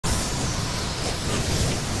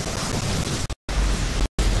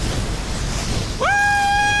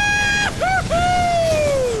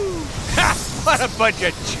bunch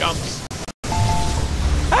of chumps.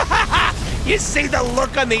 You see the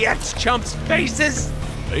look on the ex-chumps' faces?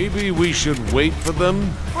 Maybe we should wait for them?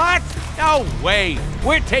 What? No way.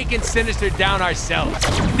 We're taking Sinister down ourselves.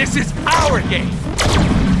 This is our game.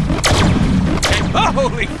 And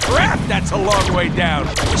holy crap, that's a long way down.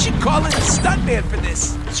 We should call in a stuntman for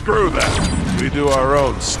this. Screw that. We do our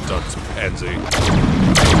own stunts, pansy.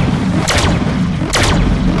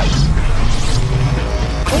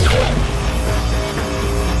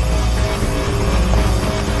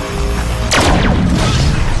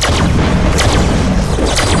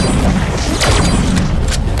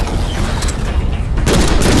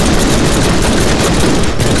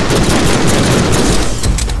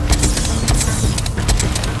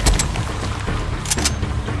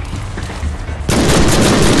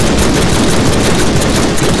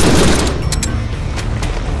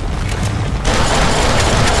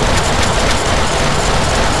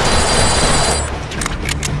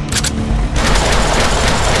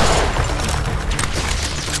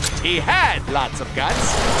 He had lots of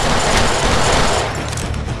guts.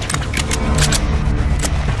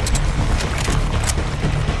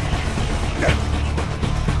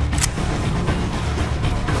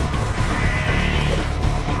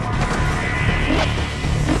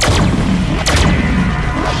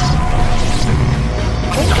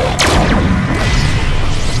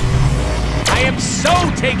 I am so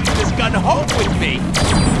taking this gun home with me.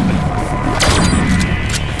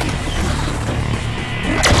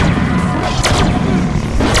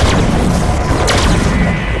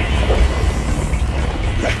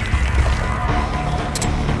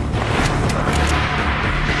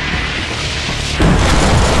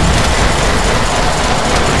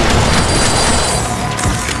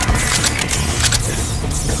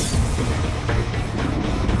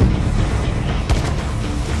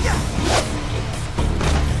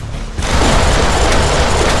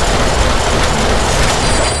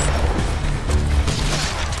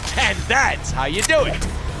 That's how you do it.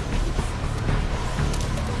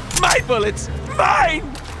 My bullets, mine!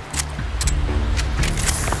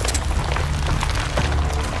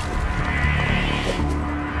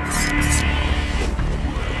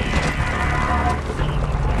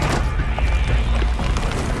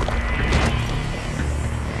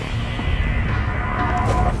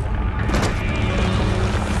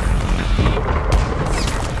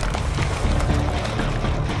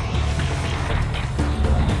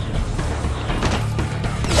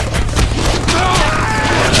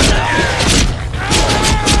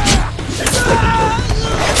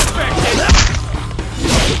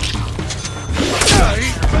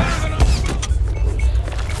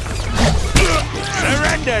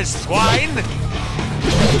 Swine!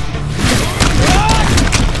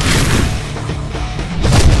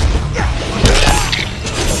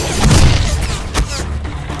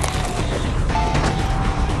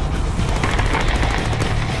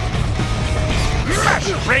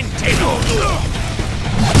 Ring table!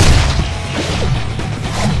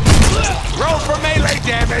 Roll for melee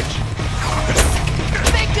damage!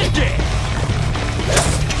 Make a dig!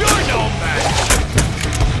 You're no match!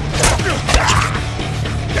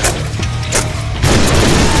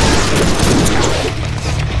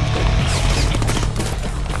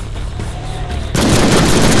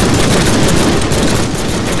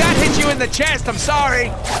 In the chest, I'm sorry.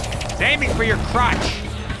 It's aiming for your crotch.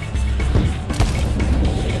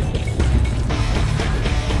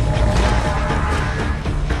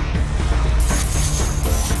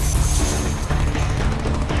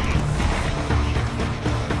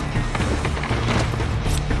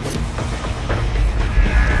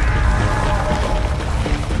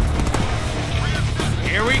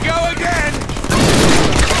 Here we go again.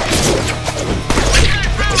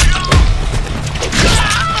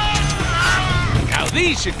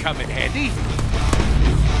 These should come in handy.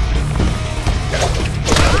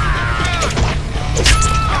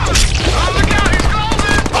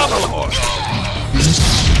 Pummel horse.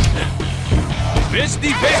 This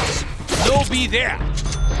defense, no be there.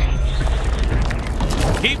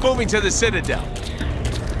 Keep moving to the Citadel.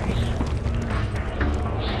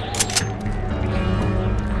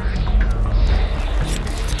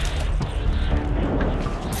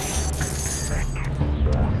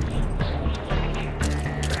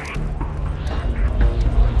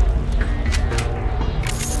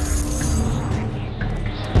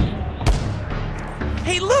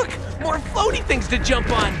 Hey, look! More floaty things to jump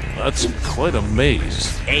on! That's quite a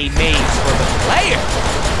maze. A maze for the player!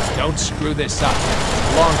 Don't screw this up.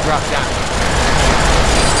 Long drop down.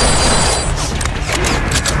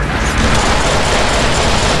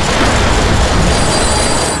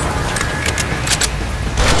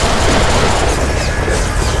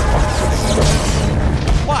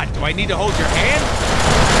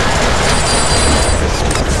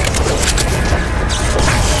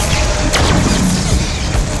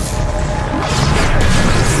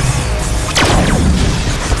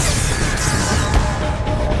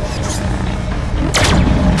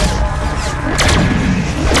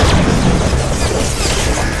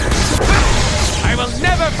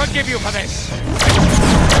 give you for this?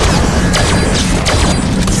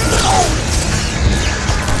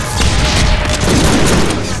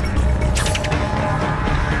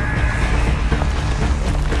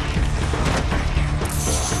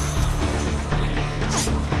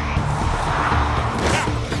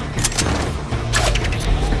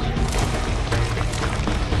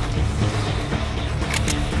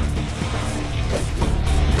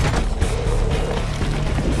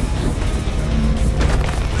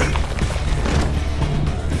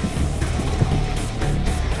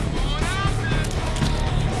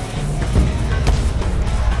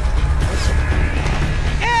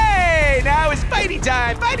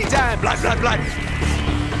 Fighting time! Blood, blood, blood!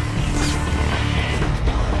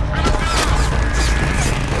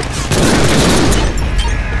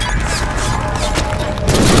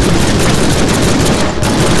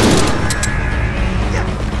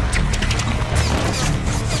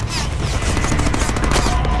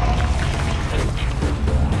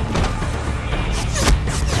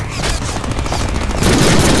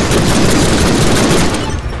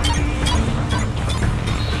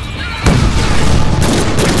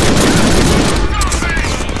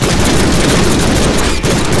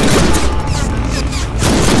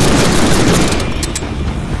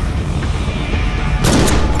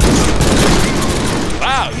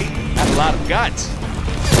 Guts.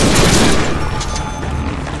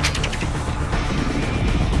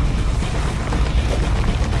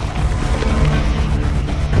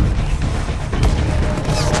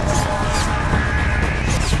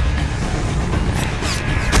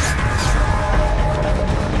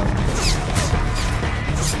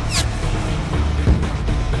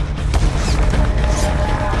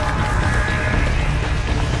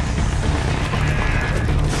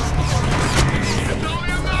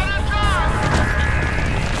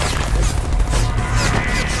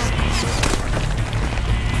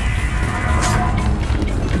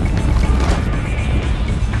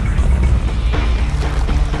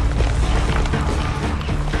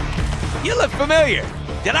 You look familiar.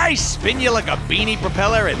 Did I spin you like a beanie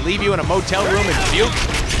propeller and leave you in a motel room in Butte?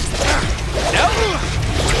 No?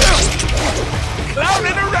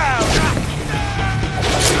 Clowning around!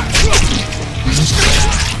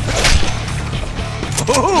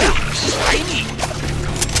 Ooh, shiny!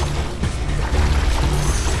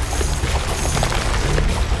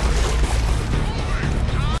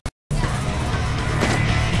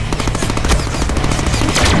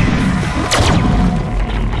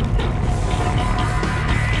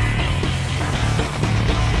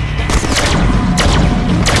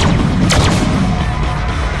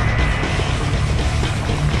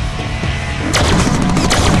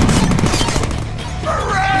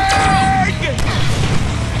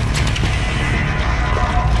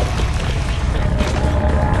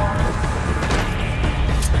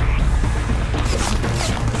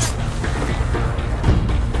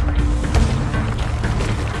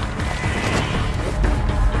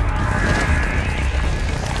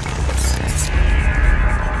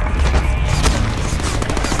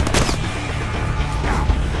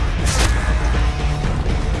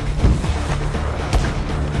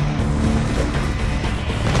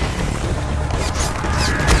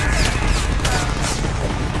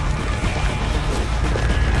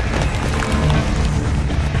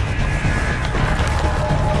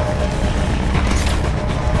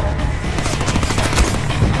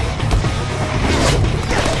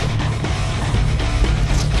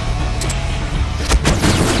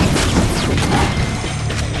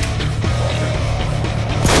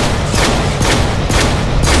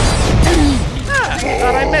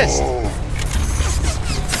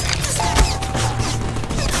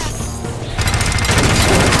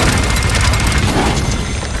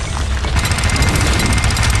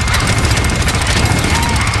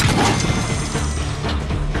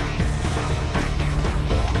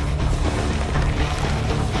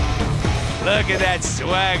 Look at that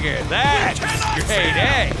swagger. That's great,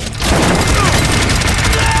 eh?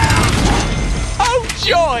 Oh,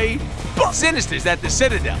 joy! Sinister's at the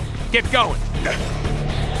Citadel. Get going.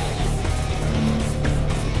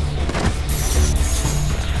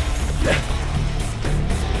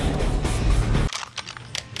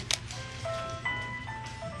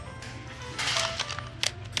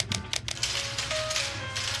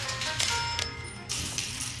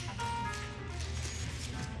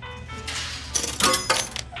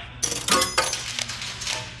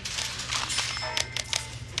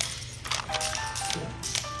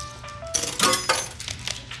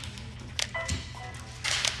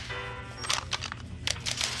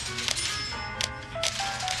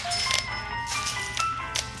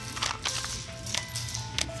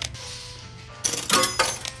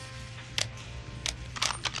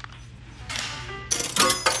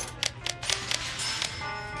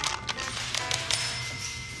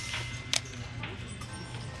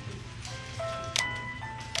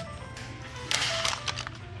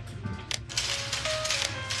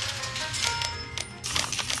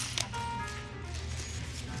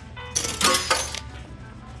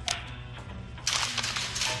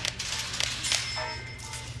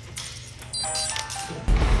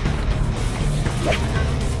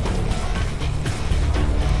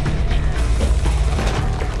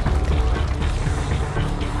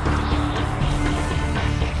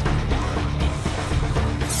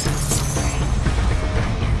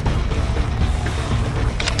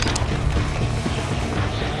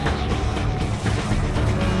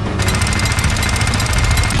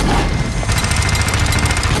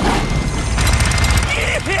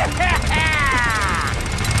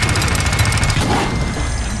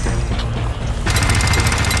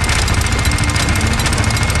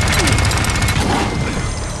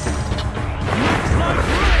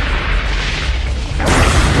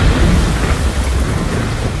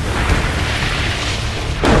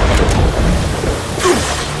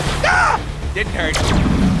 Didn't hurt.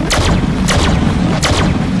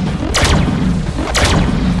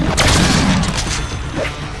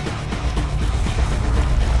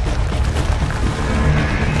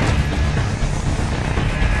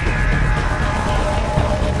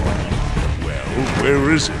 Well,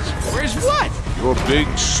 where is it? Where's what? Your big,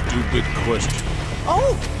 stupid question.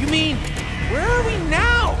 Oh, you mean, where are we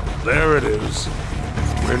now? There it is.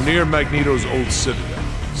 We're near Magneto's old citadel.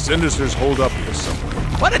 Sinister's holed up here somewhere.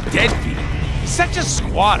 What a deadbeat. He's such a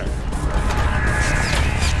squatter.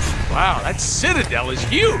 Wow, that citadel is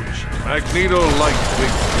huge. Magneto liked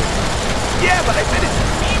big things. Yeah, but I bet his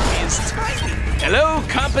team is tiny. Hello,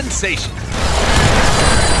 compensation.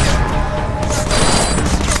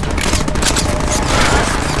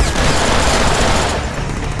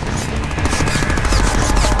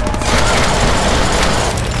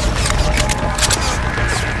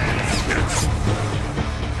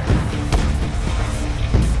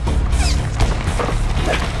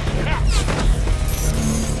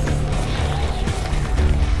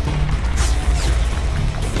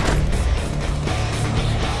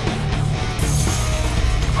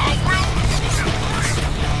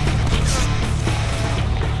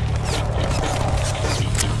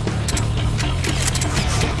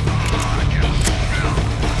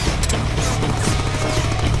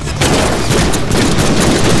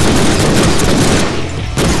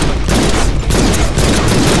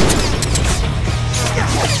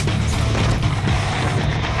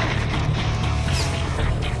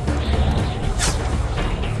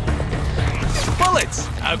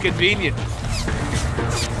 How convenient.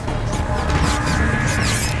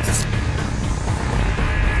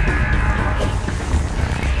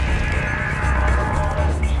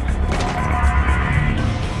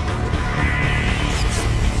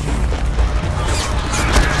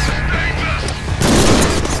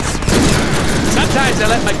 Sometimes I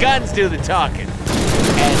let my guns do the talking.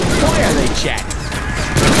 And boy, are they chatting.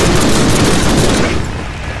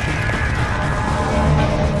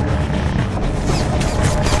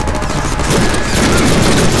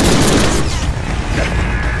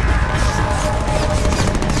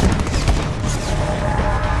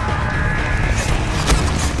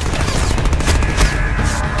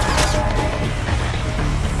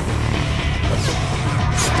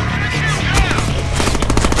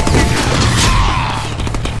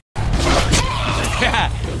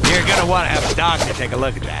 You're gonna want to have a doctor take a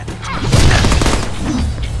look at that.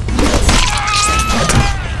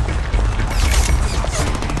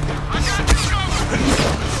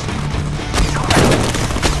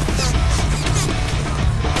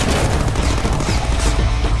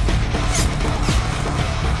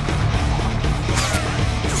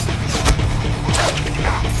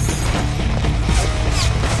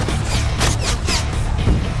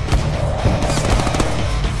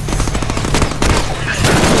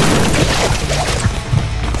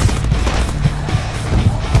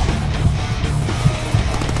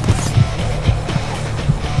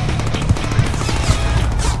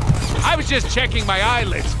 Just checking my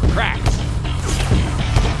eyelids for cracks.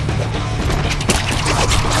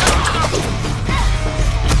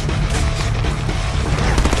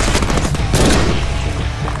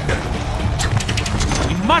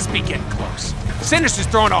 We must be getting close. Sinister's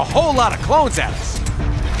throwing a whole lot of clones at us.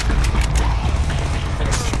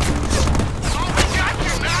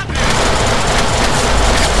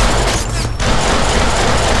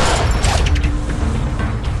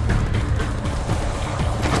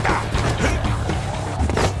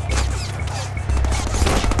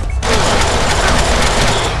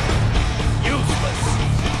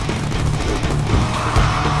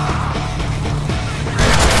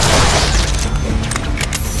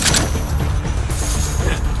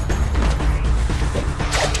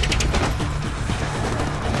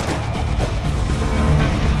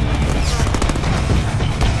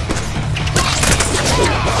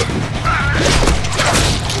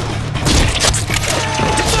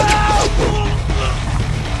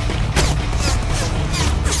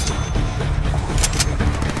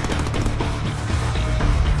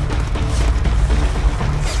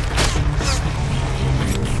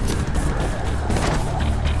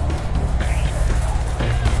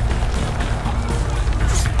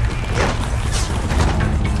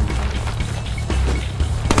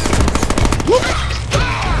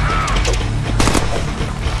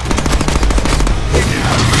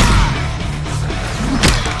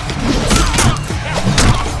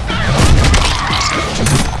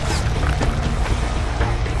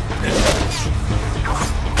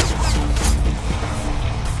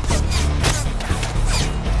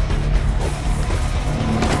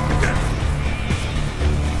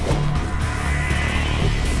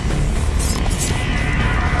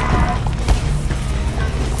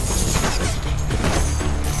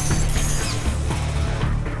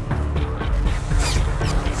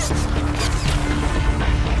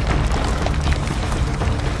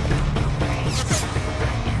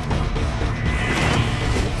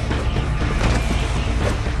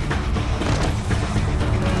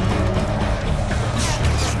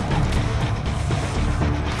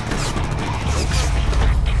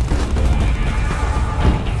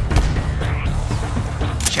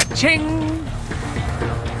 Ching!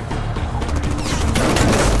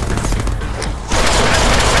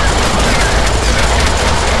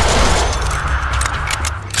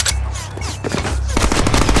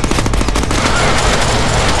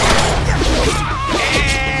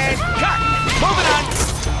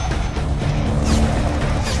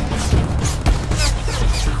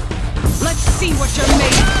 See what you're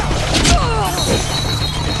made of.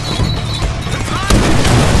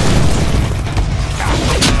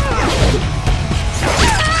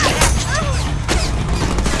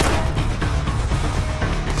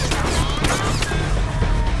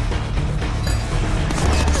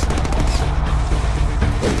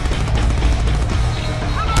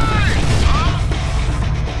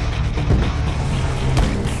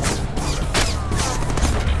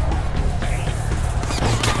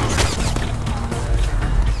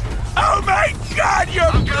 God,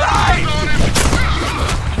 you're blind!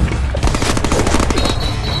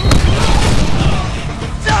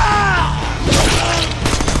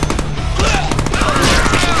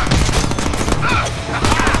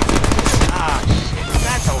 Ah, shit,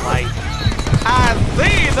 that's a light. I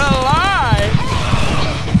see the light!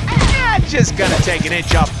 Yeah, just gonna take an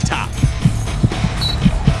inch off the top.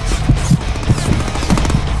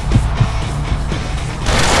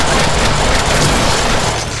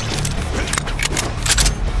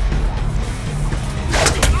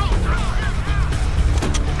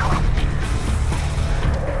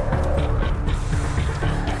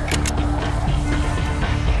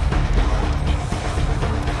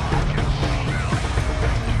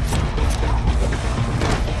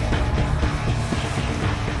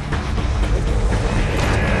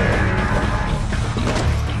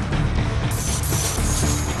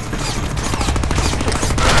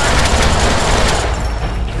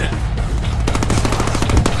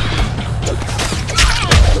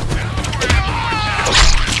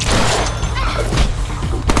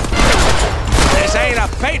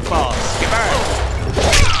 Paintball, skipper!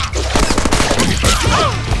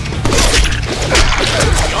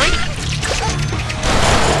 Yoink!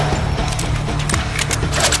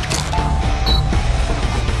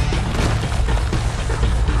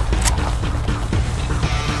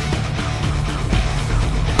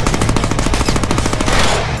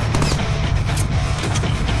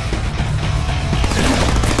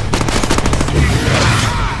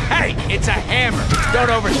 Hey, it's a hammer! Don't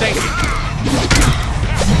overthink it!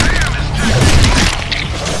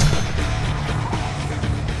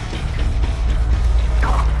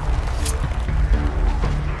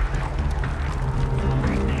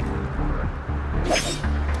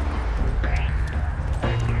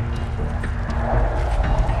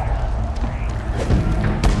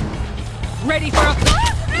 Ready for a...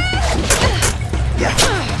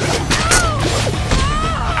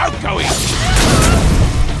 Outgoing!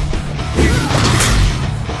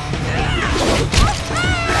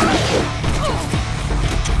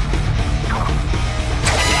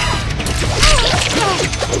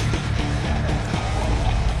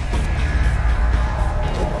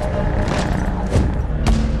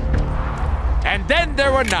 And then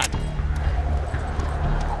there were none.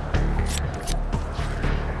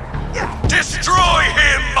 Destroy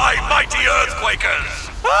him, my mighty earthquakers!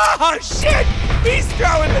 Oh, shit! He's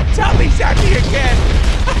throwing the tummies at me again!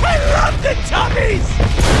 I love the tummies!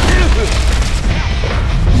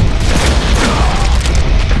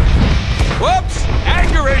 Whoops!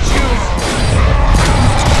 Anger issues!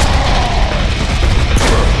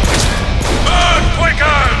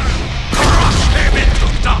 Earthquakers! Crush him into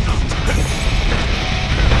dust!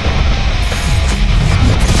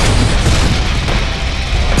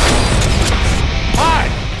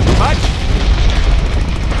 Fine! Too much?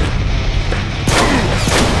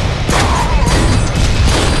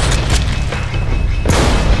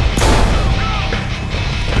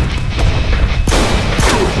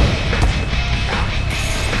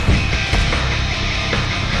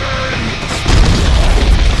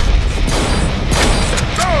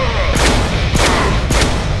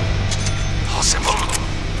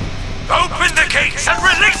 and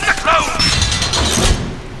release the clone!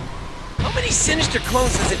 How many sinister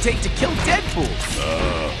clones does it take to kill Deadpool?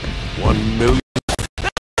 1 million.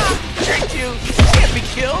 Tricked you! You can't be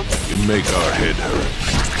killed! You make our head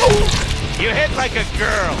hurt. You hit like a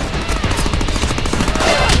girl!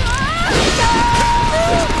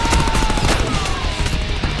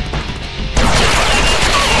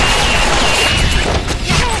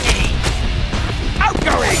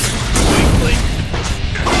 Outgoing! Weakling!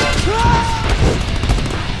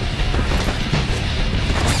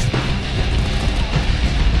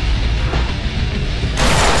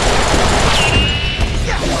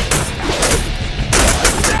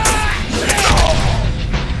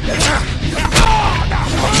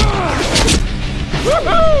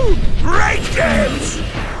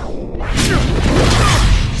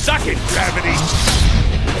 gravity.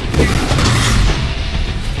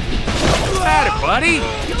 Matter, buddy.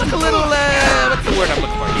 You look a little, what's the word I'm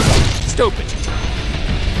looking for here? Stupid.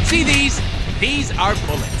 See these? These are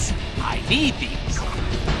bullets. I need these.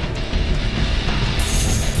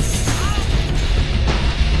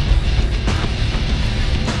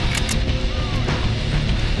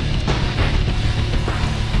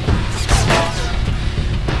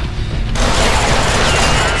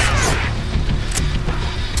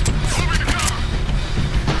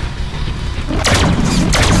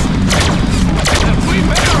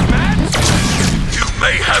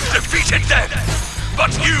 Defeated them,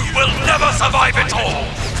 but you will never survive it all!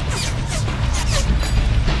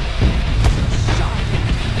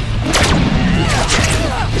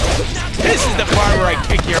 This is the part where I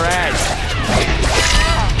kick your ass.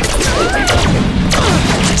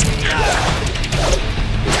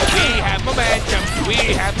 We have momentum. We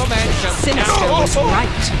have momentum. Sinister was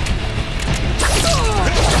right.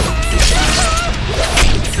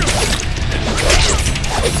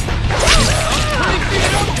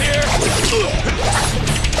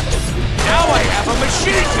 Now I have a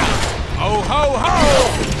machine gun! Ho, ho, ho!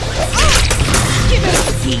 Give it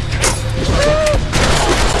a peek.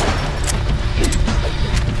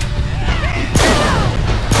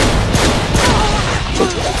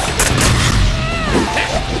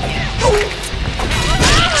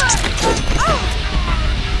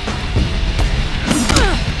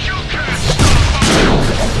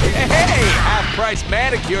 Hey, half-price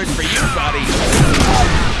manicures for you, buddy.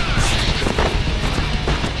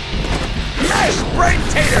 Mashed brain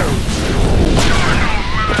potatoes!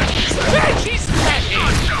 Veggie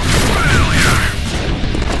smashes!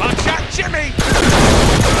 Buckshot Jimmy!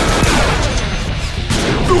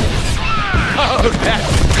 Oh, that's...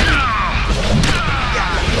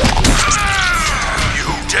 You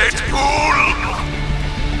Deadpool!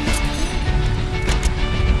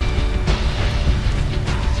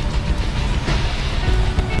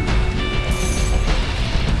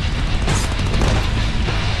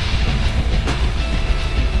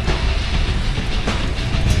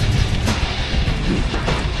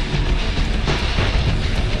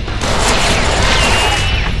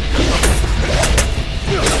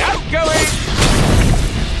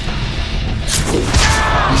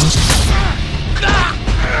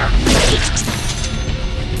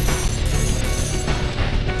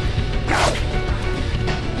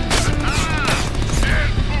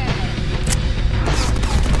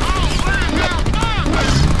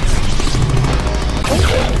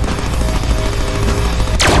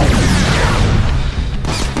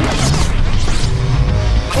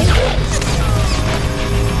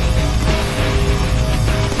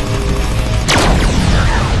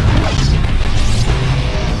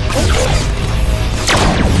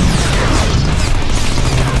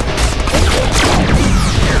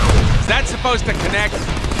 Supposed to connect.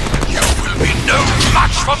 You will be no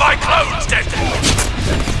match for my clones, Deadpool!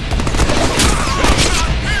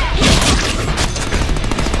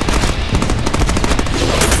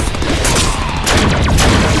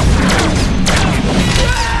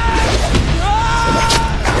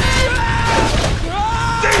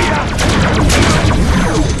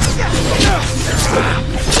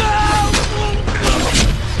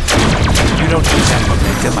 You don't use that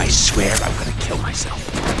momentum, I swear I'm gonna kill myself.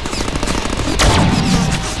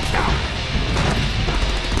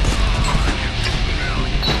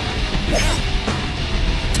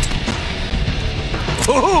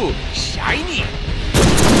 Ooh, shiny!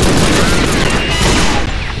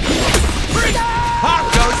 Pop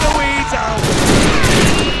goes the weasel!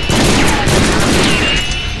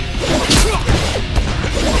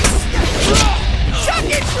 Suck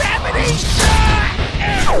it, gravity!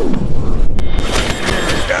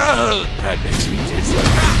 Oh, that makes me dizzy.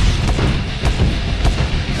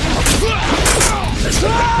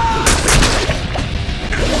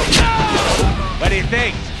 What do you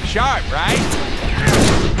think? Sharp, right?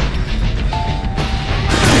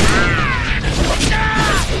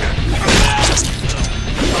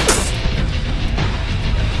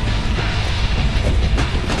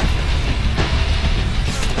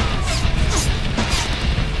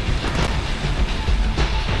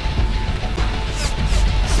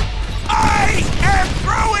 I am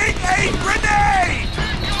throwing a grenade!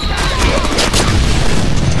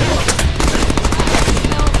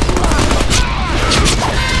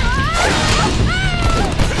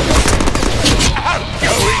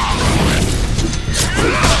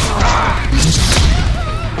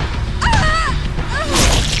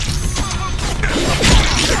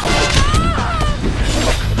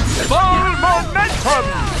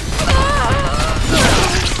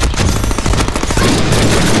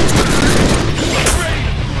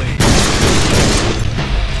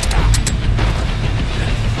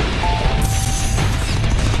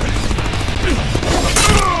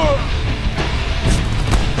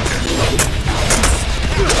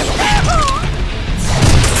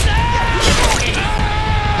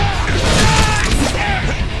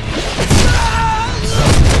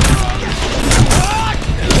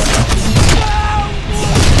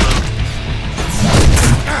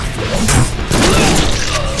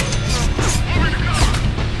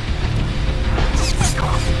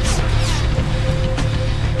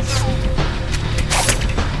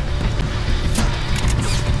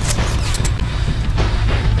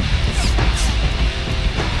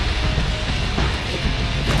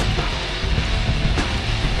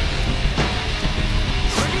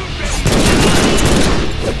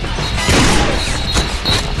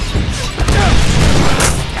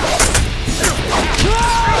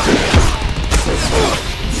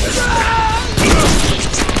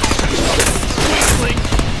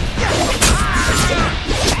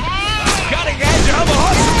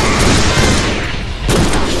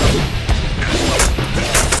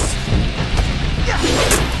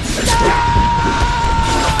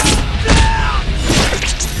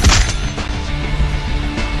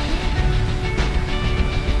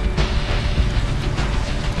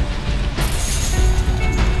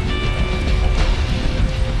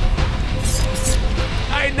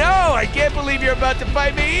 can't believe you're about to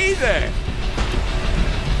fight me either.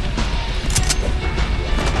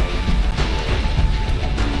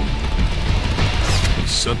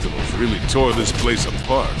 Sentinels really tore this place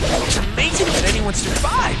apart. It's amazing that anyone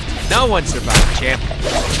survived. No one survived, champ.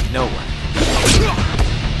 No one.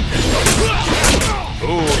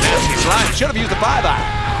 Ooh, nasty slime. Should have used the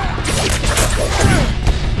 5-eye.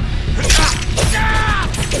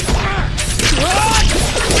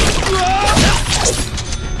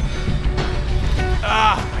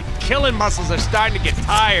 My killing muscles are starting to get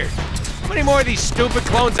tired. How many more of these stupid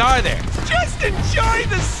clones are there? Just enjoy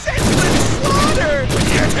the senseless slaughter!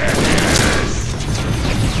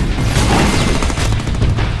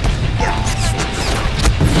 Yes!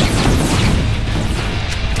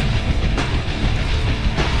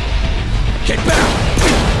 Get back!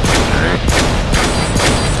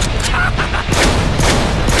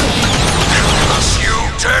 You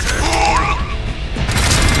Deadpool!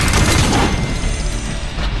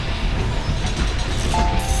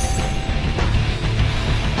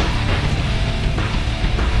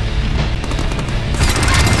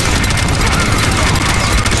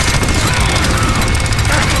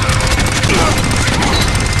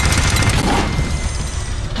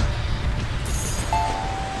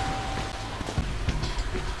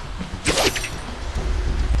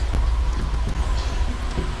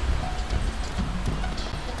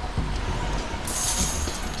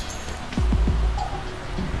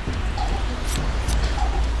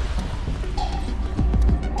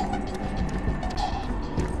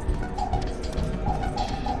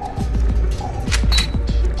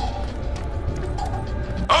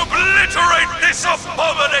 Obliterate this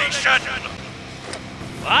abomination!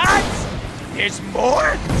 What? There's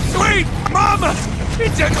more? Sweet mama!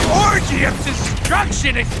 It's an orgy of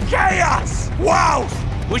destruction and chaos! Wow!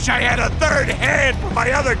 Wish I had a third hand for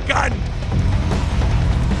my other gun!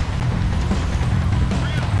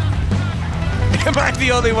 Am I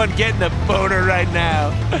the only one getting a boner right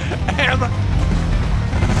now? Am I?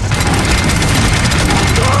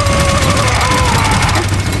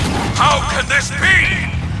 How can this be?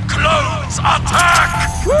 Clones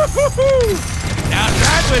attack! Woo-hoo-hoo! Now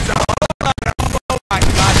that was a whole lot of oh my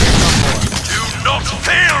god, there's no more. Do not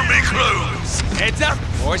fail me, clones! Heads up,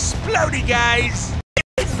 more splody guys!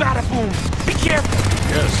 Bada boom! Be careful!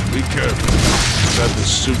 Yes, be careful. That will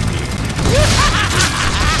suit me.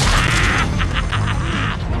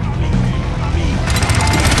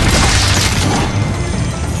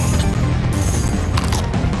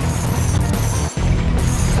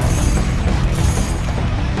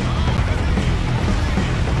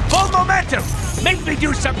 Full momentum! Make me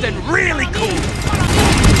do something really cool!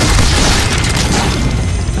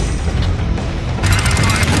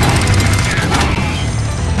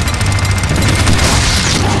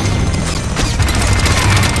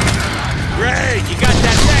 Great, you got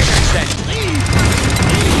that dagger set.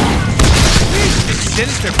 Did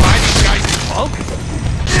Sinister buy these guys in bulk?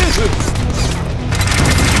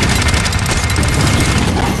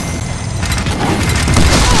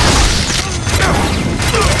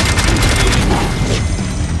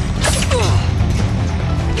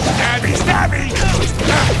 Stabby, stabby!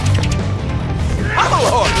 Pummel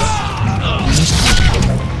horse!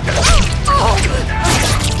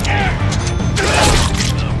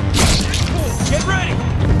 Get ready!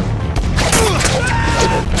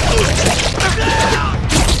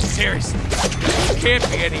 Seriously, can't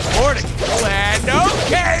be any more to kill, and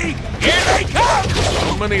okay, here they come!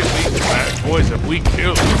 How many of these bad boys have we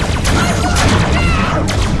killed?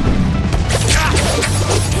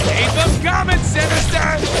 Keep them coming, Sinister!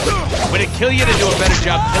 Would it kill you to do a better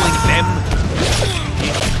job killing them?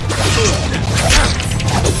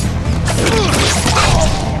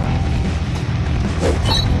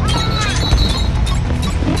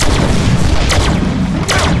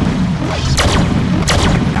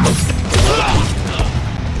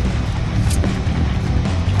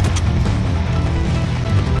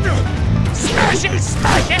 Smash it!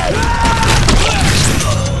 Smash it!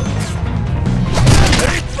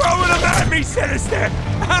 Keep throwing them at me, Sinister!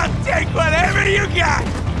 I'll take whatever you got!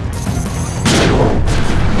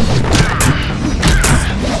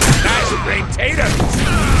 Nice brain taters!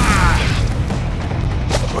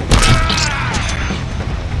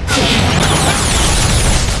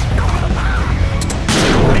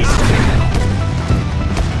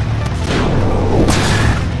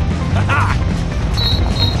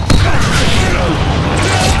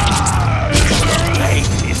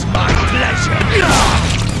 Fate is my pleasure!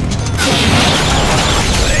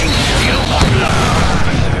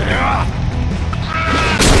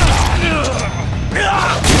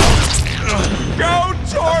 Go,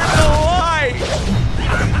 George!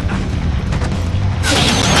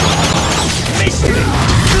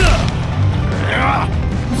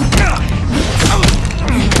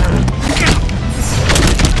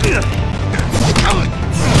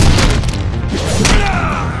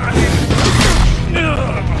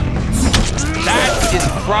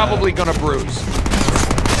 probably gonna bruise.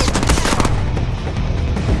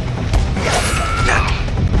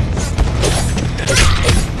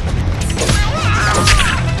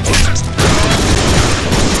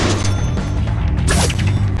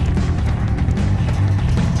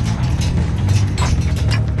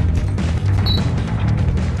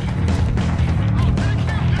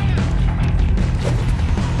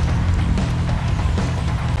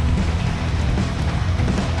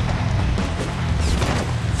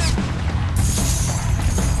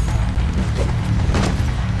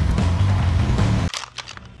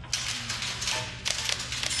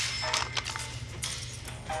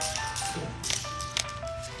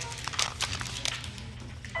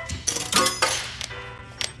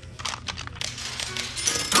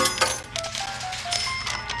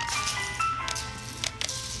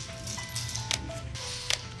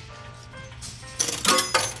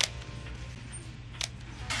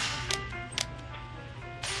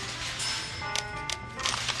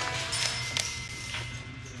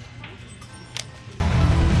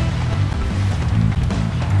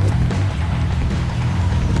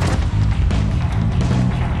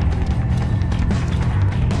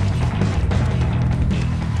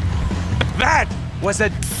 That was a...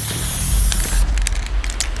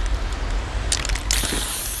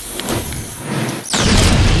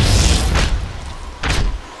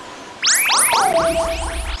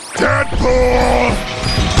 Deadpool!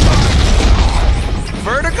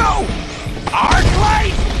 Vertigo!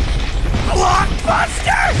 Arclight!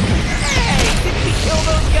 Blockbuster! Hey, did we kill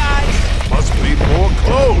those guys? Must be more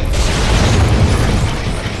clothes.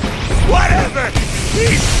 Whatever!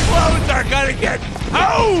 These clothes are gonna get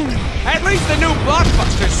owned! At least the new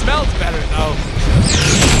Blockbuster smells better, though.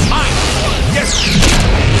 Mine! Yes!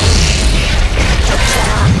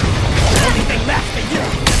 Only thing left for you!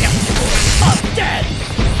 I'm dead!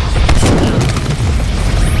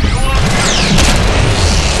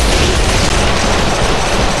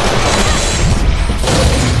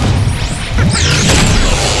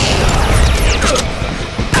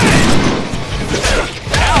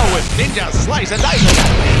 Hell with ninja slice and dice!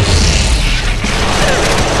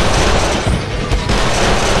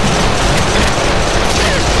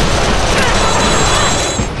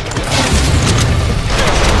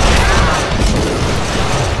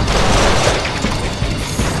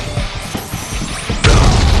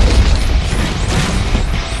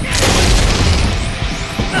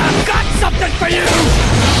 I've got something for you!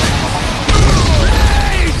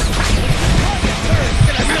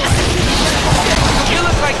 You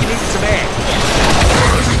look like you need some air.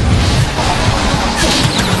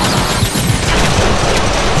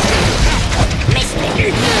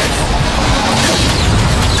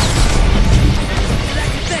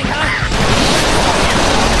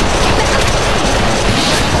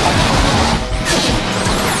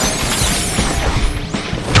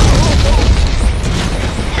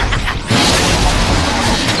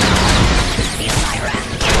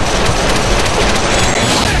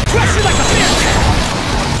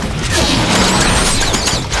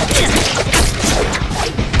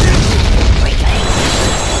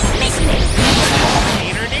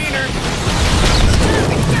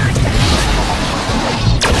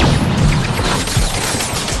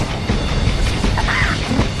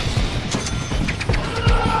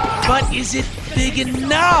 But is it big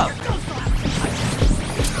enough?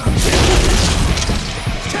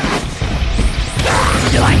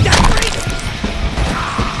 You like that, freak?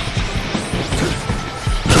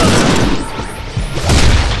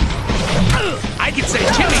 I can say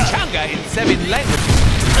chimichanga in 7 languages.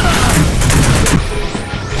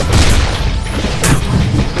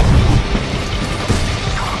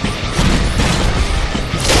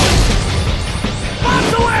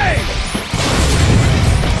 Bombs away!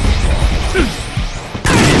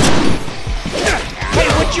 Hey,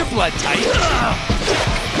 what's your blood type?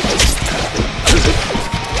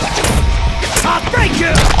 I'll break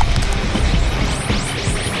you!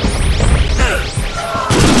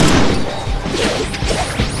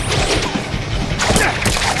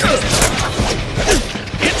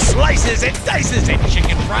 It slices and dices and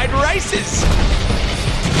chicken fried rices!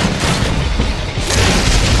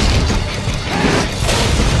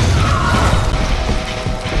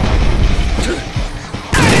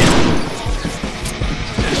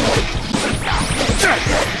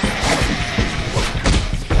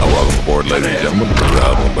 Welcome aboard, ladies and gentlemen.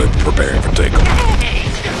 We'll be preparing for takeoff.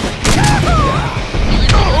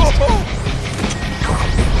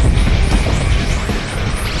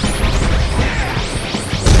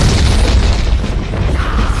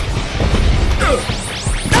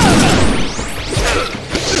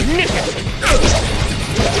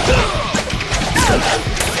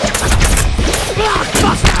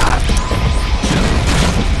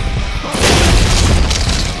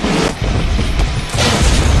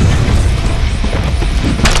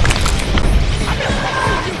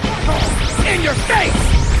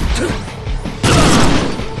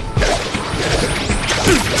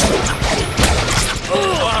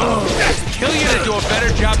 Kill you to do a better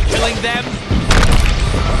job killing them?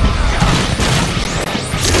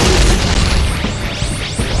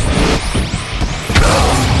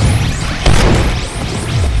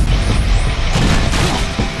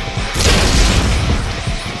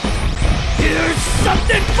 Here's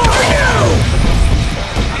something for you!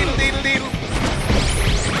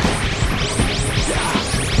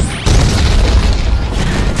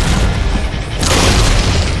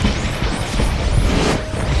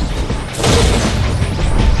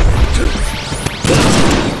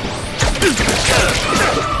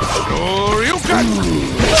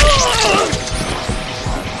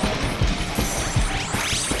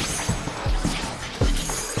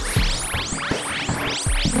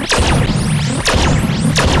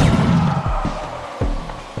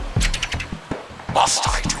 Must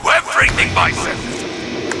I do everything myself?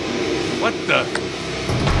 What the?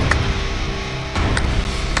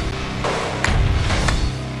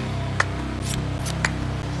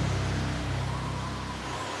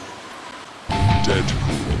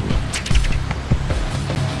 Deadpool.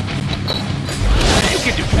 You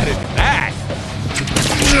can do better than that.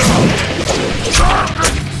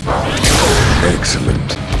 Excellent.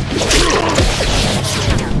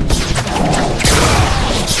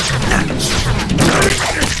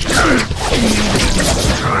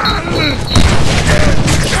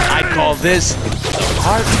 I call this the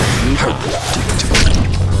part of you.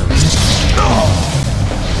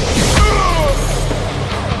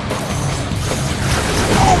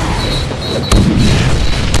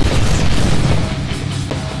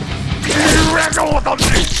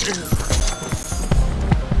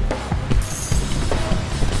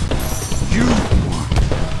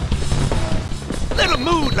 Little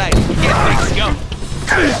mood light, get things going.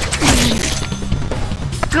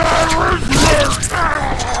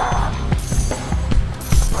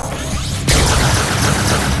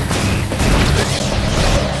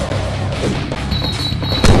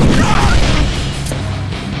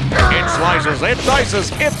 It slices, it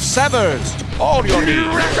dices, it severs. All your needs.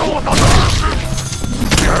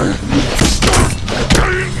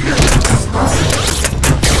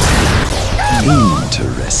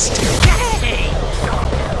 Interesting.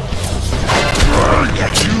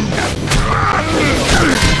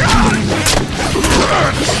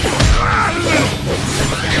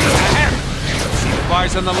 See the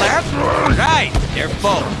bars on the left? Right, they're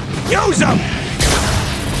full. Use them!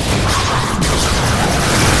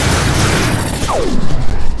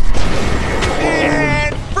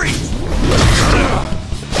 And freeze!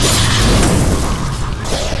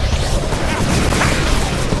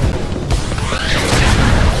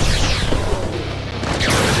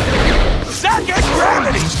 Suck at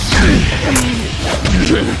gravity!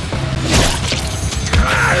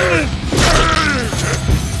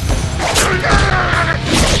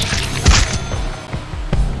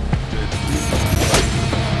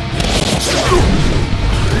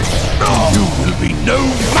 You will be no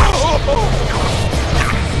more!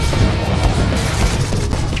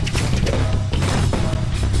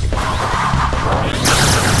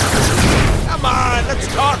 Come on, let's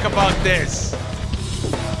talk about this.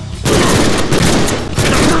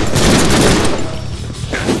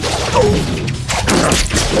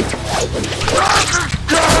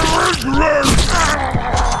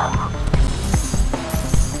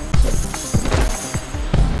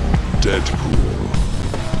 Deadpool.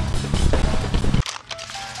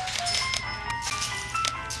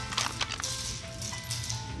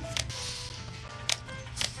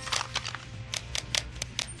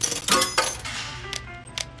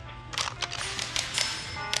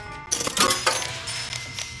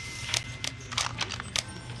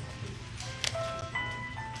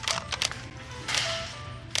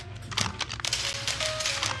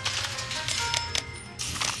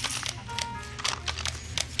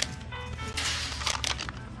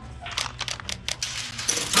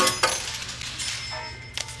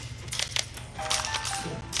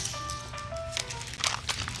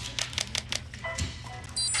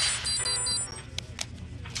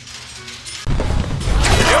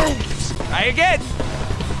 Try again.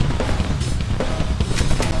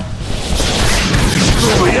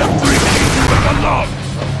 Destroy everything you ever loved!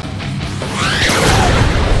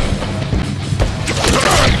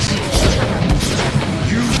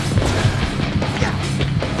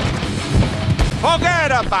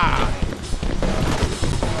 Forget about it.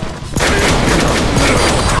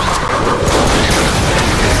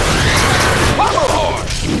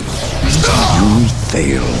 You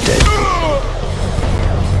failed, Deadpool.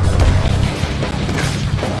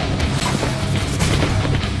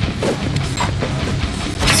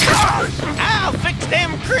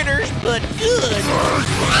 but good.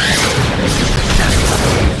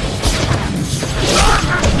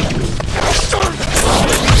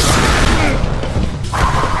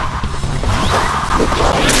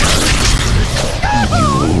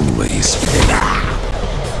 Always fail.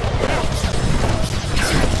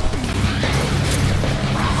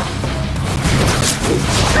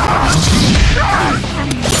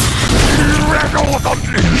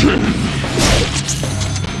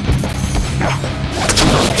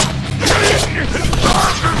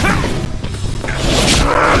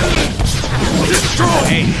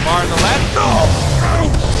 Hey, far on the left?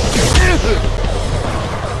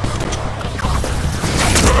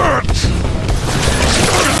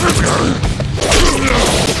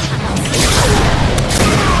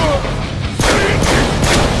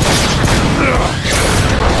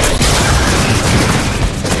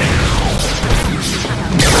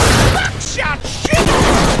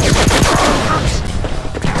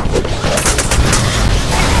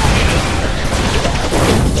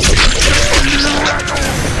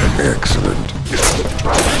 Excellent.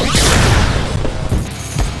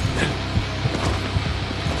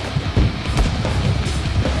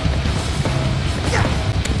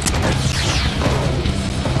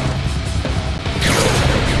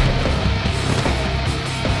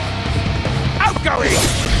 Outgoing!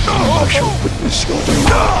 I shall witness your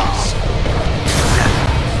demise.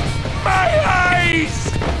 My eyes!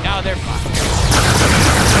 Now they're fine.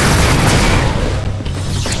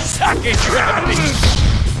 Suck it, gravity!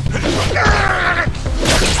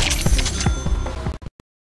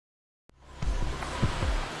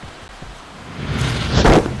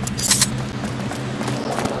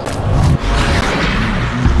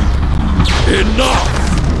 Enough!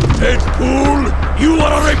 Deadpool, you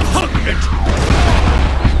are repugnant!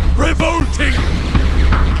 Revolting!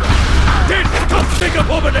 Disgusting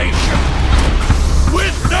abomination!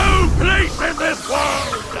 With no place in this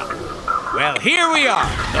world! Well, here we are,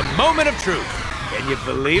 the moment of truth. Can you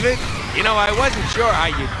believe it? You know, I wasn't sure how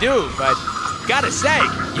you'd do, but gotta say,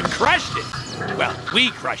 you crushed it. Well,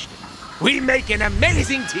 we crushed it. We make an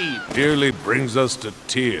amazing team. Nearly brings us to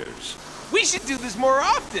tears. We should do this more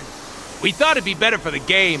often. We thought it'd be better for the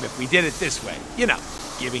game if we did it this way. You know,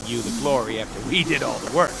 giving you the glory after we did all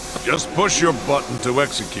the work. Just push your button to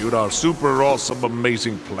execute our super awesome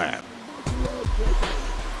amazing plan.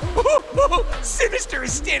 Sinister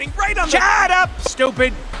is standing right on the— Shut up,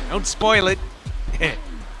 stupid! Don't spoil it.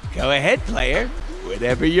 Go ahead, player.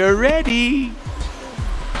 Whenever you're ready.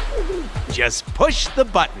 Just push the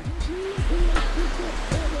button.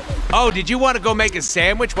 Oh, did you want to go make a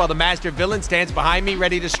sandwich while the master villain stands behind me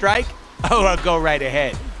ready to strike? Oh, I'll go right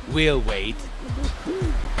ahead. We'll wait.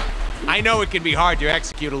 I know it can be hard to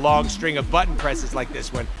execute a long string of button presses like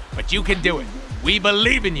this one, but you can do it. We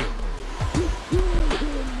believe in you.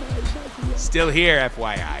 Still here,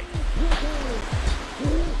 FYI.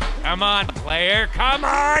 Come on, player, come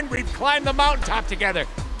on! We've climbed the mountaintop together.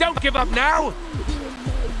 Don't give up now!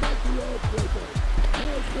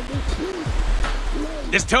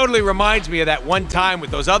 This totally reminds me of that one time with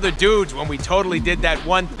those other dudes when we totally did that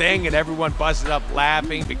one thing and everyone busted up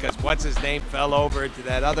laughing because what's-his-name fell over to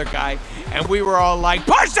that other guy, and we were all like,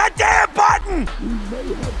 push the damn button!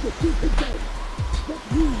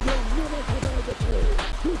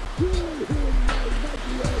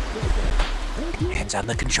 Hands on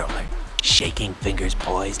the controller, shaking fingers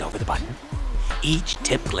poised over the button, each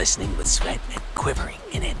tip glistening with sweat and quivering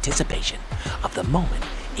in anticipation of the moment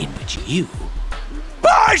in which you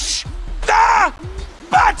push the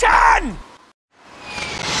button!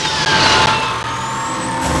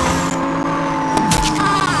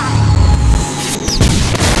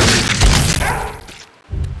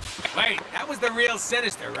 Wait, that was the real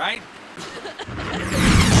Sinister, right?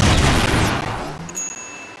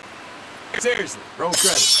 Seriously, roll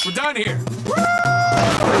credits. We're done here.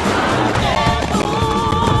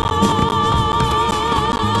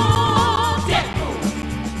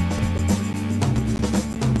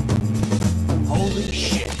 Holy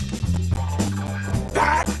shit.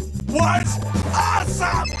 That was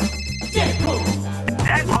awesome! Deadpool!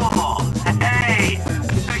 Deadpool! Hey!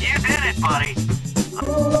 You did it, buddy!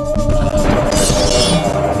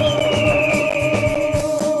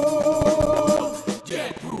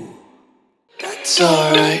 Deadpool! It's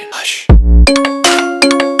alright. Hush.